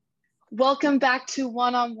Welcome back to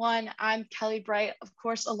One on One. I'm Kelly Bright, of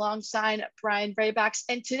course, alongside Brian Braybacks.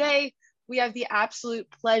 And today we have the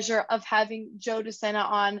absolute pleasure of having Joe DeSena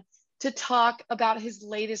on to talk about his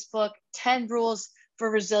latest book, 10 Rules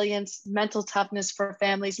for Resilience, Mental Toughness for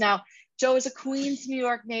Families. Now, Joe is a Queens, New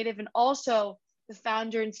York native and also the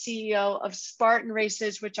founder and CEO of Spartan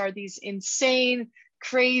Races, which are these insane,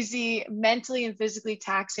 crazy, mentally and physically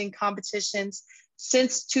taxing competitions.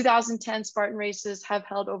 Since 2010, Spartan Races have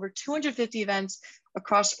held over 250 events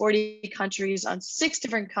across 40 countries on 6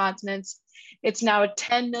 different continents. It's now a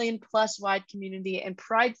 10 million plus wide community and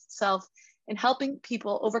prides itself in helping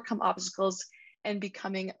people overcome obstacles and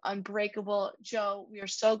becoming unbreakable. Joe, we are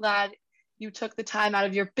so glad you took the time out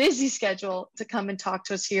of your busy schedule to come and talk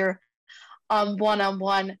to us here One on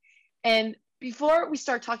One. And before we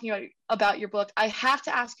start talking about your book, I have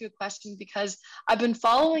to ask you a question because I've been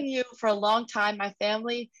following you for a long time. My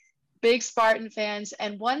family, big Spartan fans.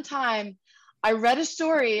 And one time I read a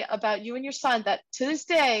story about you and your son that to this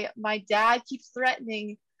day, my dad keeps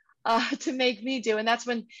threatening to make me do. And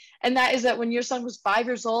that is that when your son was 5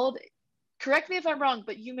 years old, correct me if I'm wrong,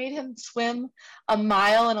 but you made him swim a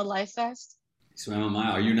mile in a life vest. Swim a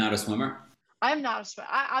mile. Are you not a swimmer? I'm not a swimmer.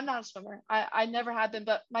 I'm not a swimmer. I never have been,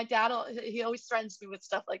 but my dad, he always threatens me with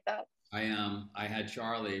stuff like that. I had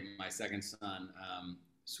Charlie, my second son,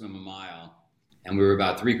 swim a mile, and we were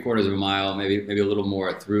about 3/4 of a mile, maybe a little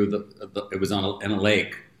more through it was in a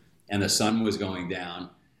lake, and the sun was going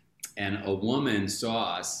down, and a woman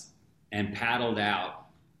saw us and paddled out,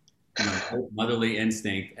 motherly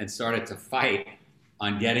instinct, and started to fight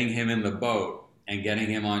on getting him in the boat and getting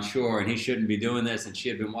him on shore, and he shouldn't be doing this, and she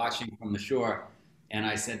had been watching from the shore, and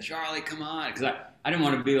I said, Charlie, come on, because I didn't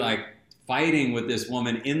want to be like fighting with this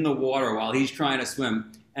woman in the water while he's trying to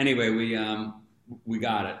swim. Anyway, we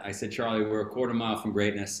got it. I said, Charlie, we're a 1/4 mile from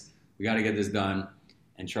greatness. We got to get this done,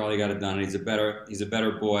 and Charlie got it done, and he's a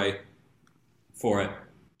better boy for it.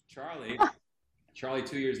 Charlie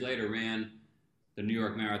 2 years later ran the New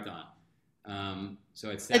York Marathon. So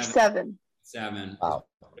at 7. It's 7. 7. Wow.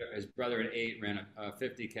 His brother at 8 ran a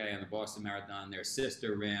 50K on the Boston Marathon. Their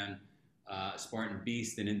sister ran Spartan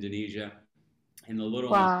Beast in Indonesia. And my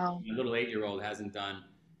little 8-year-old hasn't done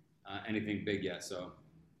anything big yet. So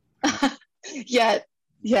yet.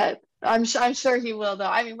 I'm sure he will though.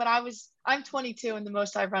 I mean, I'm 22 and the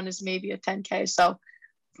most I've run is maybe a 10K. So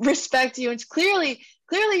respect to you. It's clearly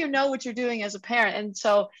you know what you're doing as a parent. And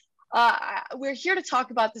so we're here to talk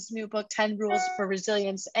about this new book, 10 Rules for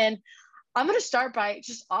Resilience. And I'm going to start by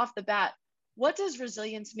just off the bat. What does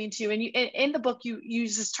resilience mean to you? And in the book, you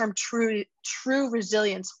use this term true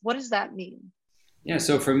resilience. What does that mean? Yeah,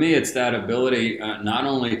 so for me, it's that ability not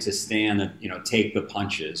only to stand and take the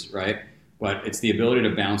punches, right? But it's the ability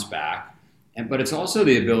to bounce back, but it's also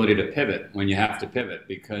the ability to pivot when you have to pivot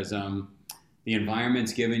because the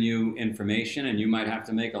environment's giving you information, and you might have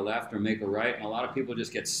to make a left or make a right. And a lot of people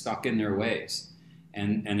just get stuck in their ways,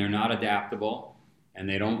 and they're not adaptable, and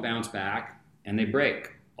they don't bounce back, and they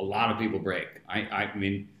break. A lot of people break. I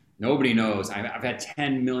mean, nobody knows. I've had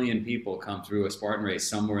 10 million people come through a Spartan race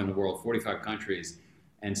somewhere in the world, 45 countries.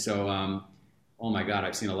 And so, oh my God,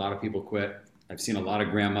 I've seen a lot of people quit. I've seen a lot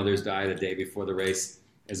of grandmothers die the day before the race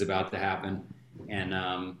is about to happen.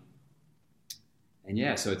 And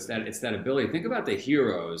yeah, so it's that ability. Think about the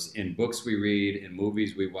heroes in books we read, in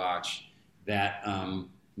movies we watch, that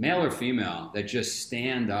male or female, that just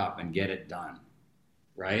stand up and get it done.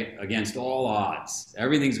 Right? Against all odds.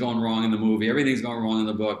 Everything's going wrong in the movie, everything's going wrong in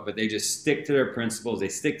the book, but they just stick to their principles, they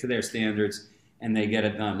stick to their standards, and they get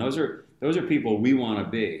it done. Those are people we want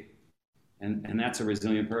to be. And that's a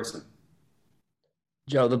resilient person.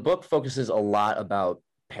 Joe, the book focuses a lot about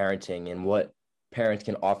parenting and what parents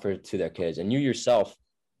can offer to their kids. And you yourself,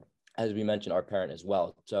 as we mentioned, are a parent as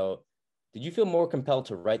well. So did you feel more compelled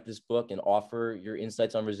to write this book and offer your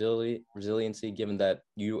insights on resiliency, given that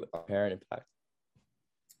you are a parent, in fact?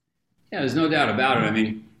 Yeah, there's no doubt about it. I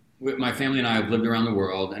mean, my family and I have lived around the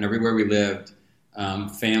world, and everywhere we lived,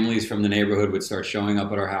 families from the neighborhood would start showing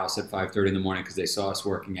up at our house at 5:30 in the morning because they saw us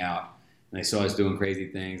working out, and they saw us doing crazy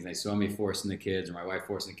things, and they saw me forcing the kids, or my wife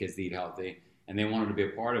forcing the kids to eat healthy, and they wanted to be a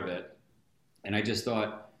part of it. And I just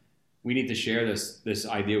thought, we need to share this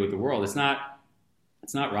idea with the world. It's not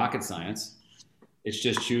rocket science. It's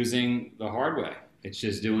just choosing the hard way. It's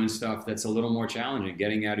just doing stuff that's a little more challenging,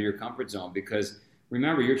 getting out of your comfort zone, because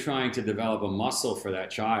remember, you're trying to develop a muscle for that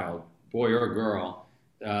child, boy or girl,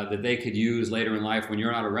 that they could use later in life when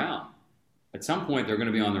you're not around. At some point, they're going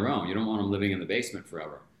to be on their own. You don't want them living in the basement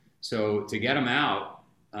forever. So to get them out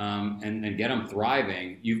and get them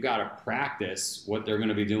thriving, you've got to practice what they're going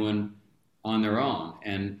to be doing on their own.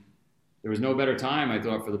 And there was no better time, I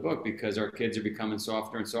thought, for the book because our kids are becoming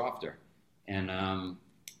softer and softer. And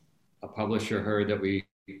a publisher heard that we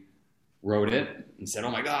wrote it and said,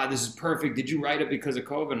 "Oh my God, this is perfect. Did you write it because of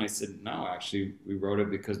COVID?" And I said, "No, actually, we wrote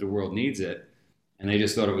it because the world needs it." And they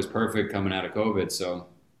just thought it was perfect coming out of COVID. So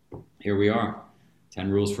here we are,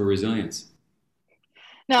 10 Rules for Resilience.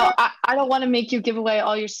 Now, I don't want to make you give away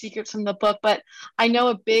all your secrets from the book, but I know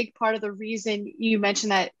a big part of the reason you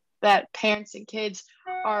mentioned that parents and kids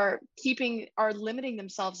are limiting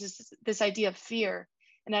themselves is this idea of fear.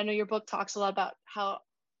 And I know your book talks a lot about how,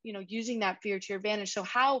 using that fear to your advantage. So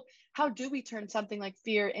how do we turn something like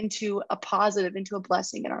fear into a positive, into a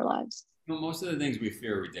blessing in our lives? Most of the things we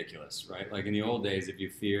fear are ridiculous, right? Like in the old days, if you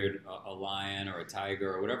feared a lion or a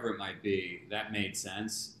tiger or whatever it might be, that made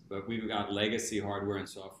sense. But we've got legacy hardware and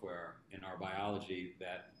software in our biology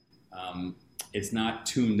that it's not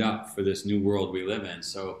tuned up for this new world we live in.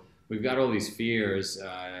 So we've got all these fears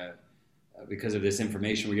because of this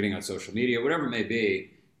information we're getting on social media, whatever it may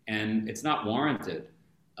be, and it's not warranted.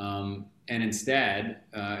 And instead,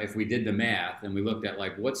 if we did the math and we looked at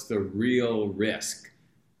like, what's the real risk?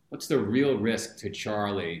 What's the real risk to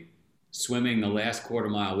Charlie swimming the last quarter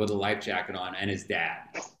mile with a life jacket on and his dad?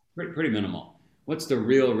 Pretty minimal. What's the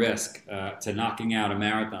real risk to knocking out a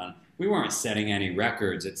marathon? We weren't setting any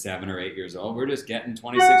records at 7 or 8 years old. We're just getting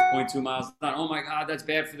 26.2 miles an hour. Oh my God, that's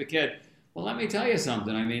bad for the kid. Well, let me tell you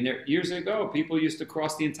something. I mean, years ago, people used to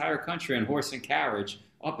cross the entire country on horse and carriage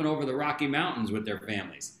up and over the Rocky Mountains with their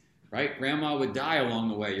families, right? Grandma would die along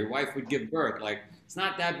the way. Your wife would give birth. Like, it's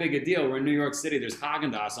not that big a deal. We're in New York City. There's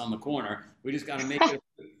Haagen-Dazs on the corner. We just got to make it.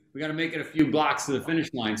 We got to make it a few blocks to the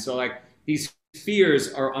finish line. So, like, these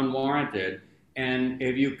fears are unwarranted. And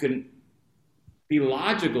if you can be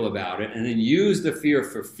logical about it and then use the fear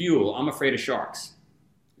for fuel, I'm afraid of sharks.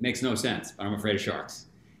 It makes no sense, but I'm afraid of sharks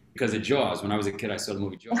because of Jaws. When I was a kid, I saw the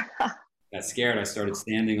movie Jaws. Got scared. I started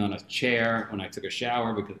standing on a chair when I took a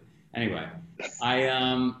shower because, anyway,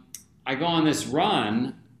 I go on this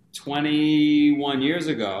run 21 years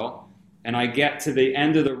ago, and I get to the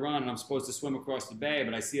end of the run, and I'm supposed to swim across the bay,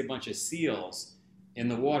 but I see a bunch of seals in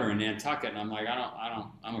the water in Nantucket, and I'm like,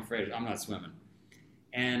 I'm afraid, I'm not swimming.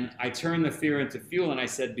 And I turned the fear into fuel, and I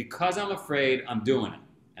said, because I'm afraid, I'm doing it.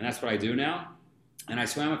 And that's what I do now. And I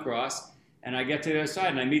swam across, and I get to the other side,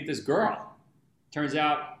 and I meet this girl. Turns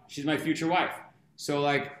out she's my future wife. So,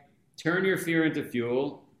 like, turn your fear into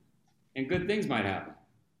fuel, and good things might happen,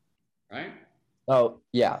 right? Oh,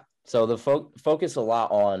 yeah. So the focus a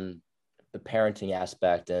lot on the parenting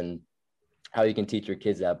aspect and how you can teach your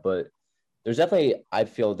kids that. But there's definitely, I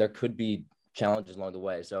feel there could be challenges along the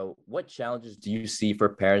way. So what challenges do you see for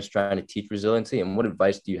parents trying to teach resiliency? And what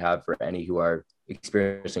advice do you have for any who are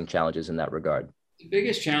experiencing challenges in that regard? The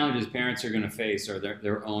biggest challenges parents are going to face are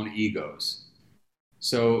their own egos.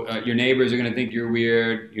 So your neighbors are going to think you're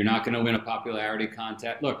weird. You're not going to win a popularity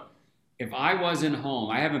contest. Look, if I wasn't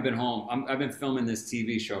home, I haven't been home. I've been filming this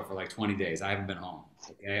TV show for like 20 days. I haven't been home.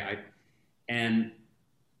 Okay. And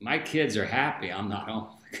my kids are happy I'm not home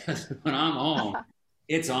because when I'm home,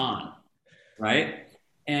 it's on. Right.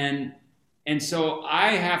 And so I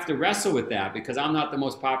have to wrestle with that because I'm not the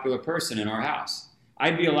most popular person in our house.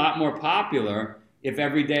 I'd be a lot more popular if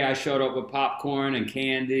every day I showed up with popcorn and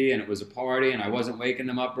candy and it was a party and I wasn't waking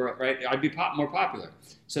them up, right? I'd be more popular.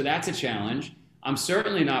 So that's a challenge. I'm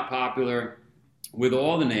certainly not popular with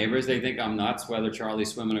all the neighbors. They think I'm nuts, whether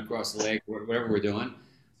Charlie's swimming across the lake or whatever we're doing.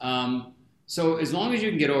 So as long as you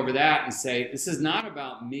can get over that and say, this is not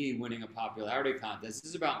about me winning a popularity contest. This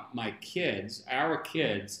is about my kids, our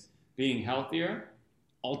kids, being healthier,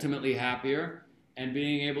 ultimately happier, and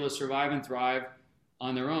being able to survive and thrive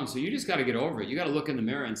on their own. So you just got to get over it. You got to look in the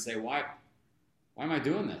mirror and say, why am I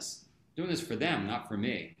doing this? I'm doing this for them, not for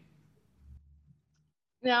me.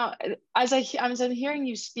 Now, as I'm hearing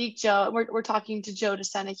you speak, Joe, we're talking to Joe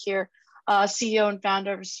DeSena here, CEO and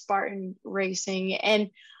founder of Spartan Racing. And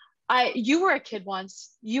you were a kid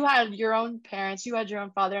once. You had your own parents. You had your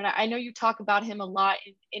own father. And I know you talk about him a lot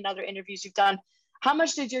in other interviews you've done. How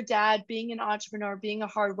much did your dad, being an entrepreneur, being a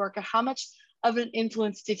hard worker, how much of an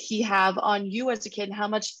influence did he have on you as a kid? And how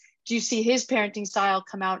much do you see his parenting style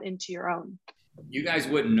come out into your own? You guys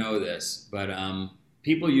wouldn't know this, but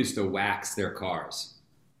people used to wax their cars.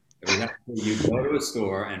 You'd go to a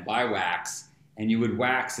store and buy wax, and you would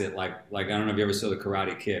wax it like I don't know if you ever saw The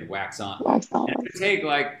Karate Kid, wax on. And it would take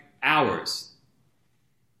like hours.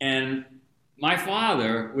 And my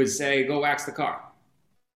father would say, go wax the car.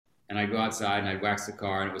 And I'd go outside and I'd wax the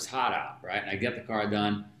car, and it was hot out, right? And I'd get the car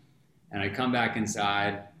done, and I'd come back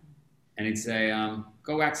inside, and he'd say,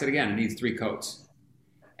 go wax it again. It needs 3 coats.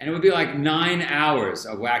 And it would be like 9 hours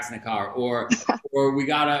of waxing the car, or we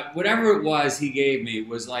gotta, whatever it was he gave me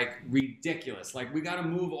was like ridiculous. Like, we gotta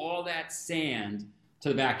move all that sand to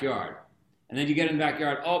the backyard. And then you get in the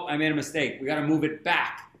backyard, oh, I made a mistake. We gotta move it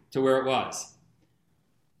back to where it was.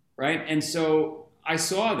 Right? And so I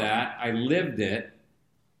saw that, I lived it.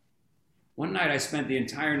 One night I spent the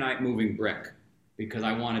entire night moving brick because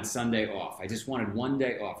I wanted Sunday off. I just wanted one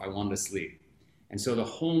day off. I wanted to sleep. And so the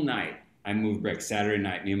whole night I moved brick, Saturday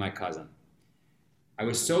night, me and my cousin. I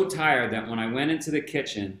was so tired that when I went into the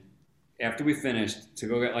kitchen after we finished to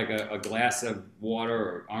go get like a glass of water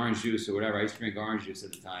or orange juice or whatever, I used to drink orange juice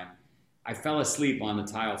at the time, I fell asleep on the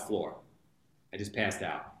tile floor. I just passed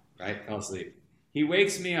out, right? Fell asleep. He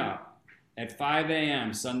wakes me up at 5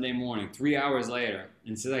 a.m. Sunday morning, 3 hours later,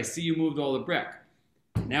 and says, I see you moved all the brick.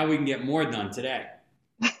 Now we can get more done today.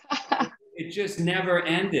 It just never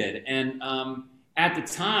ended. And at the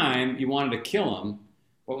time, you wanted to kill him.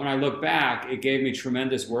 But when I look back, it gave me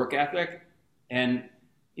tremendous work ethic. And,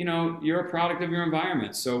 you know, you're a product of your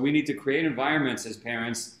environment. So we need to create environments as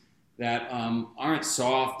parents that aren't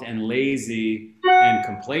soft and lazy and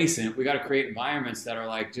complacent. We got to create environments that are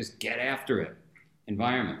like, just get after it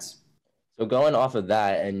environments. So going off of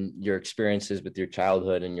that and your experiences with your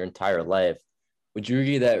childhood and your entire life, would you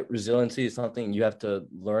agree that resiliency is something you have to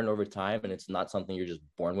learn over time and it's not something you're just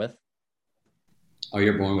born with? Oh,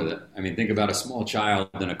 you're born with it. I mean, think about a small child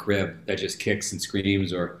in a crib that just kicks and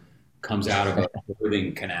screams or comes out of a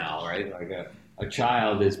birthing canal, right? Like a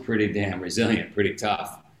child is pretty damn resilient, pretty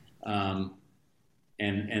tough. And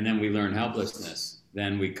then we learn helplessness.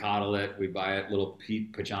 Then we coddle it. We buy it little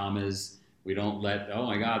pajamas. We don't let, oh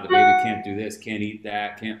my God, the baby can't do this, can't eat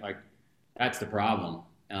that, can't, like, that's the problem.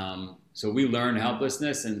 So we learn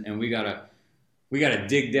helplessness, and we gotta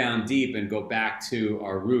dig down deep and go back to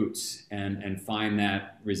our roots and find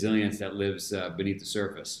that resilience that lives beneath the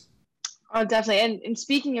surface. Oh, definitely. And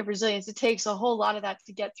speaking of resilience, it takes a whole lot of that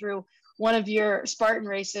to get through one of your Spartan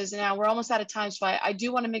races. And now we're almost out of time. So I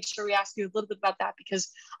do want to make sure we ask you a little bit about that,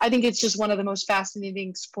 because I think it's just one of the most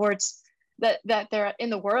fascinating sports that they're in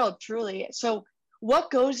the world, truly. So what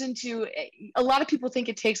goes into, a lot of people think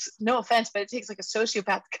it takes, no offense, but it takes like a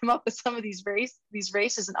sociopath to come up with some of these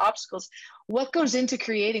races and obstacles. What goes into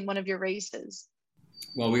creating one of your races?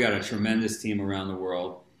 Well, we got a tremendous team around the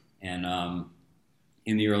world. And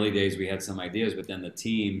in the early days, we had some ideas, but then the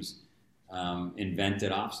teams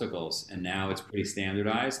invented obstacles, and now it's pretty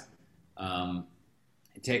standardized.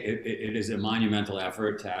 It is a monumental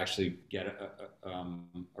effort to actually get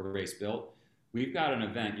a race built. We've got an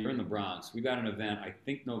event, you're in the Bronx, we've got an event, I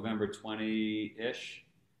think November 20-ish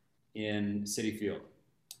in Citi Field,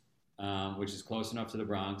 which is close enough to the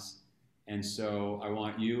Bronx. And so I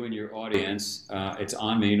want you and your audience, it's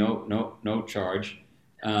on me, no charge.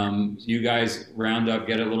 You guys round up,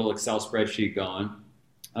 get a little Excel spreadsheet going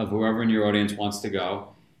of whoever in your audience wants to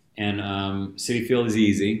go. And Citi Field is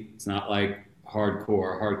easy. It's not like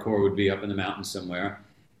hardcore. Hardcore would be up in the mountains somewhere.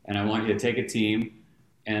 And I want you to take a team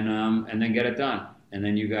and then get it done. And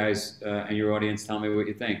then you guys and your audience tell me what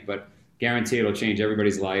you think. But guarantee it'll change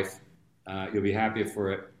everybody's life. You'll be happy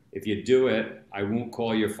for it. If you do it, I won't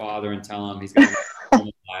call your father and tell him he's going to be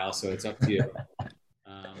a while, so it's up to you.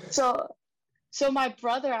 So my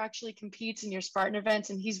brother actually competes in your Spartan events,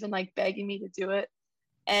 and he's been like begging me to do it.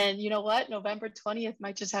 And you know what? November 20th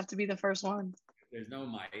might just have to be the first one. There's no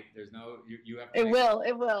might. There's no, you have to. It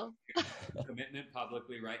will. Commitment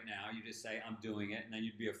publicly right now. You just say, I'm doing it. And then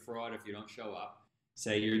you'd be a fraud if you don't show up.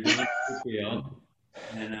 Say you're doing the field.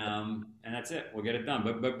 And that's it. We'll get it done.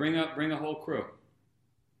 But bring a whole crew.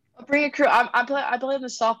 I'll bring a crew. I play on the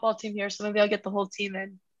softball team here, so maybe I'll get the whole team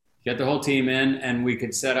in. Get the whole team in, and we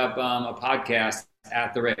could set up a podcast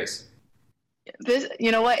at the race. This,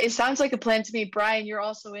 you know what? It sounds like a plan to me. Brian, you're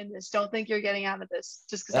also in this. Don't think you're getting out of this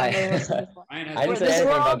just because I'm there. I didn't say anything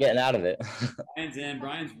about getting out of it. Brian's in.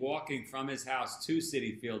 Brian's walking from his house to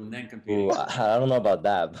Citi Field and then competing. Ooh, I don't know about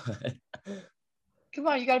that, but come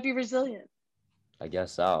on, you got to be resilient. I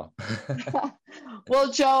guess so.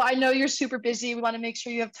 Well, Joe, I know you're super busy. We want to make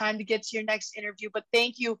sure you have time to get to your next interview, but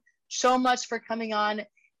thank you so much for coming on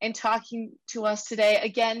and talking to us today.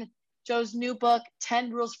 Again, Joe's new book,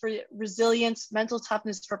 10 Rules for Resilience, Mental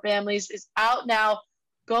Toughness for Families, is out now.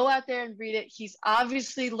 Go out there and read it. He's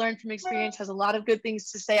obviously learned from experience, has a lot of good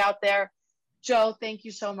things to say out there. Joe, thank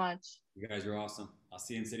you so much. You guys are awesome. I'll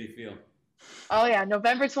see you in Citi Field. Oh, yeah,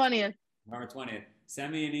 November 20th. November 20th.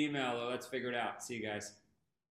 Send me an email. Let's figure it out. See you guys.